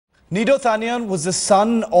Nido Taniam was the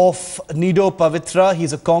son of Nido Pavitra.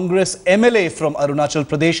 He's a Congress MLA from Arunachal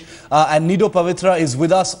Pradesh. And Nido Pavitra is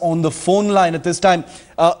with us on the phone line at this time.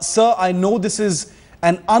 Sir, I know this is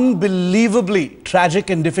an unbelievably tragic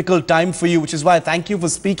and difficult time for you, which is why I thank you for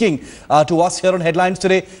speaking to us here on Headlines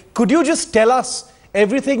today. Could you just tell us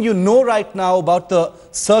everything you know right now about the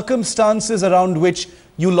circumstances around which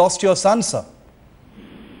you lost your son, sir?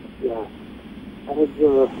 Yeah, I have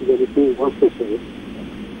very few words to say.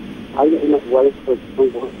 I and my wife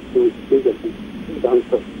don't want to speak at the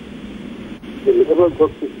answer. We never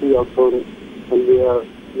got to see our son, and we are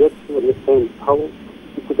yet to understand how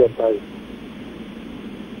he could have died.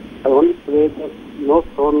 I only pray that no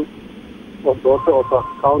son or daughter of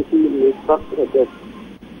our county may suffer a death.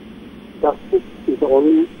 Justice is the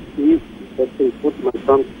only peace that can put my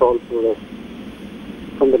son's soul to rest.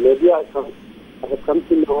 From the media I have come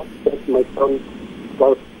to know that my son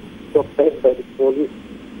was shot by the police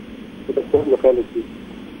to the same locality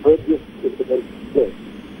where this incident took place.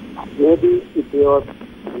 Maybe if there was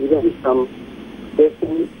even some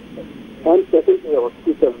testing and taken to the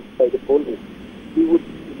hospital by the police, he would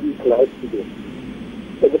be alive today.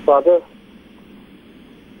 As a father,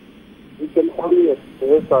 we can only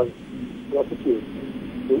express our gratitude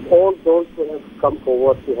to all those who have come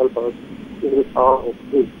forward to help us in this hour of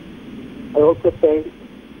grief. I also thank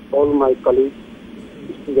all my colleagues,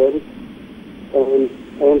 students,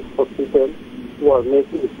 and hospitals who are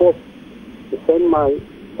making efforts to send my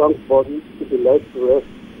son's body to be laid to rest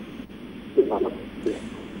in Anna.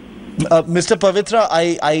 Mr. Pavitra,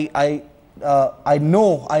 I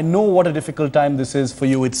know what a difficult time this is for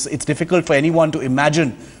you. It's difficult for anyone to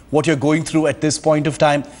imagine what you're going through at this point of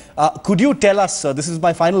time. Could you tell us, sir, this is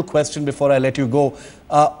my final question before I let you go,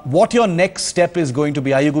 what your next step is going to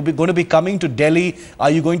be? Are you going to be coming to Delhi?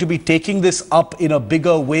 Are you going to be taking this up in a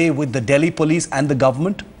bigger way with the Delhi police and the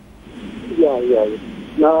government? Yeah.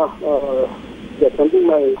 Now, they're sending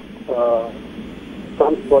my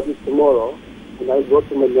son's body tomorrow, and I go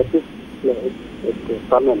to my native place at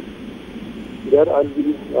Taniam. There I'll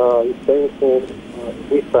be staying for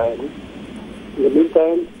this time. In the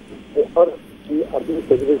meantime, the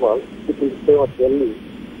Arunachal which is the state of Delhi,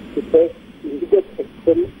 to take immediate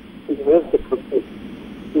action to arrest the process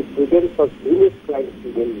to prevent such heinous crimes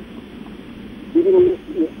in Delhi. Even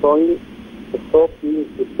is showing the shop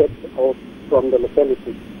being dispatched out from the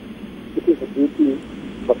locality. It is a duty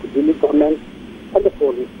of the Delhi government and the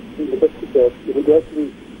police to investigate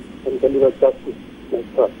immediately and deliver justice to my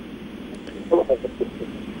son.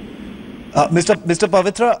 Mr.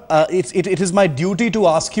 Pavitra, it is my duty to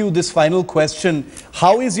ask you this final question.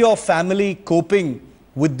 How is your family coping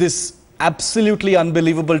with this absolutely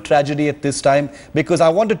unbelievable tragedy at this time? Because I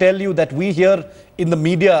want to tell you that we here in the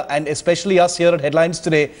media, and especially us here at Headlines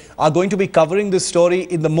today, are going to be covering this story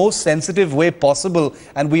in the most sensitive way possible,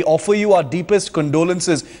 and we offer you our deepest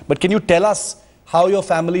condolences. But can you tell us how your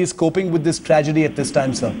family is coping with this tragedy at this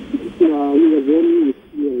time, sir? We are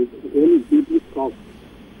very deeply shocked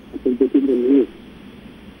after getting the news.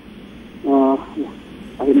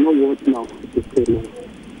 I know what now to say now.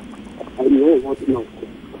 I know what now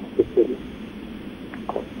to say now.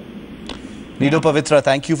 Nido Pavitra,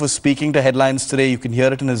 thank you for speaking to Headlines today. You can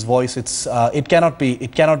hear it in his voice. It cannot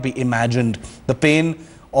be imagined. The pain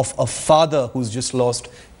of a father who's just lost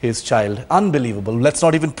his child. Unbelievable. Let's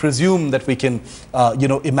not even presume that we can,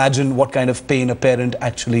 imagine what kind of pain a parent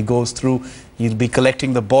actually goes through. He'll be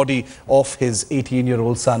collecting the body of his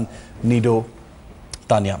 18-year-old son, Nido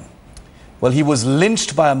Taniam. Well, he was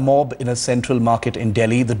lynched by a mob in a central market in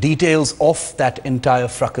Delhi. The details of that entire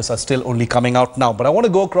fracas are still only coming out now. But I want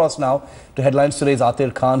to go across now to Headlines Today's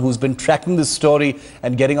Atir Khan, who's been tracking this story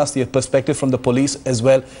and getting us the perspective from the police as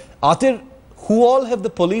well. Atir, who all have the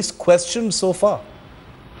police questioned so far?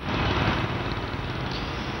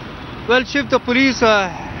 Well, Shiv, the police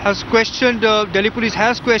has questioned, Delhi police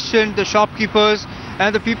has questioned the shopkeepers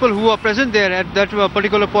and the people who are present there at that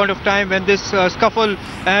particular point of time when this scuffle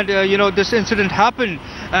and, this incident happened.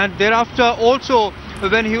 And thereafter also,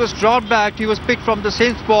 when he was brought back, he was picked from the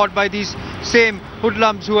same spot by these same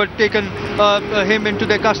hoodlums who had taken him into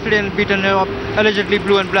their custody and beaten him up, allegedly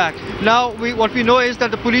blue and black. Now, what we know is that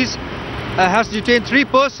the police has detained 3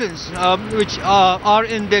 persons which are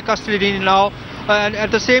in their custody now. And at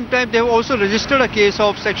the same time, they have also registered a case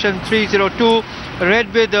of Section 302,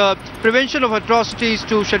 read with Prevention of Atrocities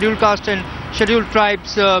to Scheduled Caste and Scheduled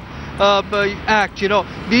Tribes Act.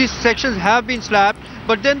 These sections have been slapped,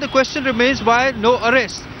 but then the question remains, why no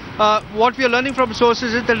arrest? What we are learning from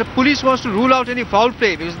sources is that the police wants to rule out any foul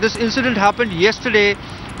play, because this incident happened yesterday,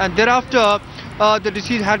 and thereafter the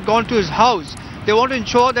deceased had gone to his house. They want to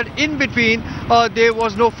ensure that in between there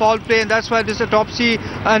was no foul play, and that's why this autopsy,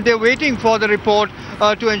 and they're waiting for the report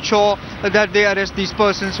to ensure that they arrest these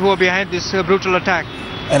persons who are behind this brutal attack.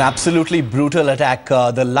 An absolutely brutal attack,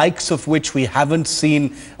 the likes of which we haven't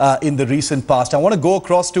seen in the recent past. I want to go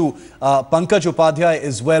across to Pankaj Upadhyay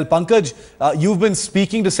as well. Pankaj, you've been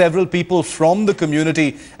speaking to several people from the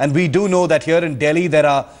community, and we do know that here in Delhi there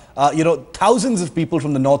are thousands of people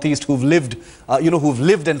from the northeast who've lived, who've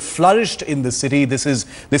lived and flourished in the city. This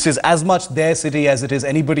is as much their city as it is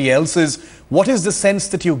anybody else's. What is the sense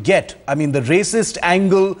that you get? I mean, the racist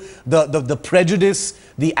angle, the prejudice,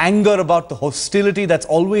 the anger about the hostility that's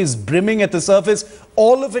always brimming at the surface,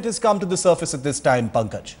 all of it has come to the surface at this time,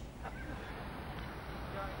 Pankaj.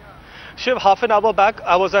 Shiv, half an hour back,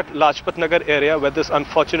 I was at Lajpat Nagar area where this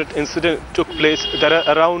unfortunate incident took place. There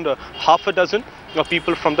are around half a dozen of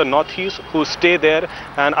people from the northeast who stay there,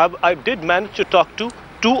 and I did manage to talk to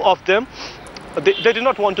two of them. They did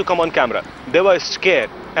not want to come on camera. They were scared.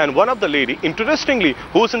 And one of the lady, interestingly,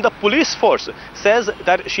 who's in the police force, says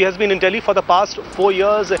that she has been in Delhi for the past 4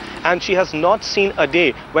 years and she has not seen a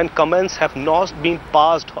day when comments have not been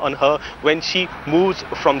passed on her when she moves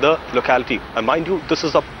from the locality. And mind you, this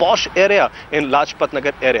is a posh area in Lajpat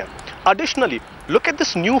Nagar area. Additionally, look at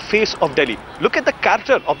this new face of Delhi. Look at the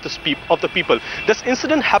character of the people. This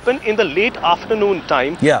incident happened in the late afternoon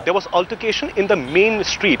time. Yeah. There was altercation in the main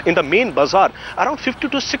street, in the main bazaar. Around 50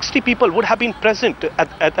 to 60 people would have been present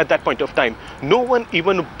at that point of time. No one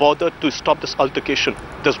even bothered to stop this altercation.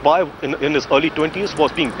 This boy in his early 20s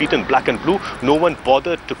was being beaten black and blue. No one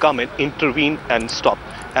bothered to come and intervene and stop.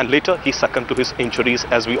 And later he succumbed to his injuries,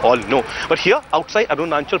 as we all know. But here outside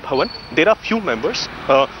Arunachal Bhavan, there are few members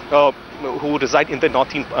who reside in the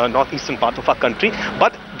northeastern part of our country,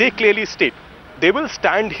 but they clearly state they will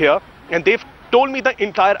stand here, and they've told me the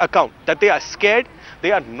entire account that they are scared.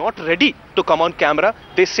 They are not ready to come on camera.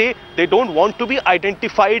 They say they don't want to be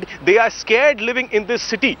identified. They are scared living in this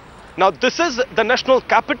city. Now, this is the national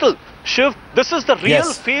capital, Shiv. This is the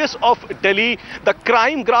real face of Delhi. The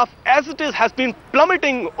crime graph, as it is, has been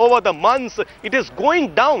plummeting over the months. It is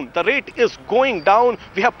going down. The rate is going down.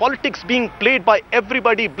 We have politics being played by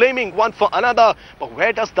everybody, blaming one for another. But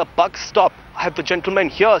where does the buck stop? I have the gentleman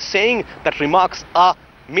here saying that remarks are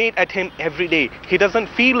made at him every day. He doesn't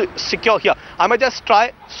feel secure here. I might just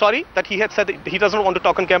try, sorry, that he had said that he doesn't want to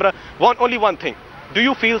talk on camera. Only one thing. Do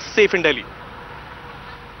you feel safe in Delhi?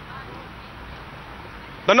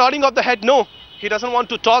 The nodding of the head, no. He doesn't want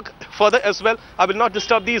to talk further as well. I will not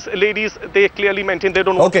disturb these ladies. They clearly maintain they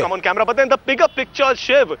don't want to come on camera. But then the bigger picture,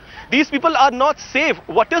 Shiv, these people are not safe.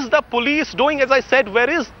 What is the police doing? As I said, where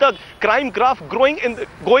is the crime graph going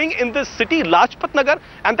in this city, Lajpat Nagar,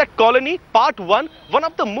 and that colony, part 1, one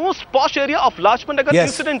of the most posh area of Lajpat Nagar.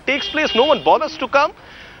 Incident takes place. No one bothers to come.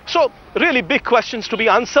 So, really big questions to be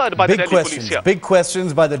answered by the Delhi police here. Big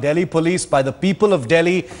questions by the Delhi police, by the people of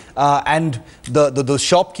Delhi and the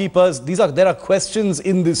shopkeepers. There are questions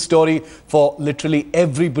in this story for literally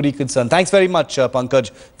everybody concerned. Thanks very much, Pankaj,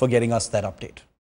 for getting us that update.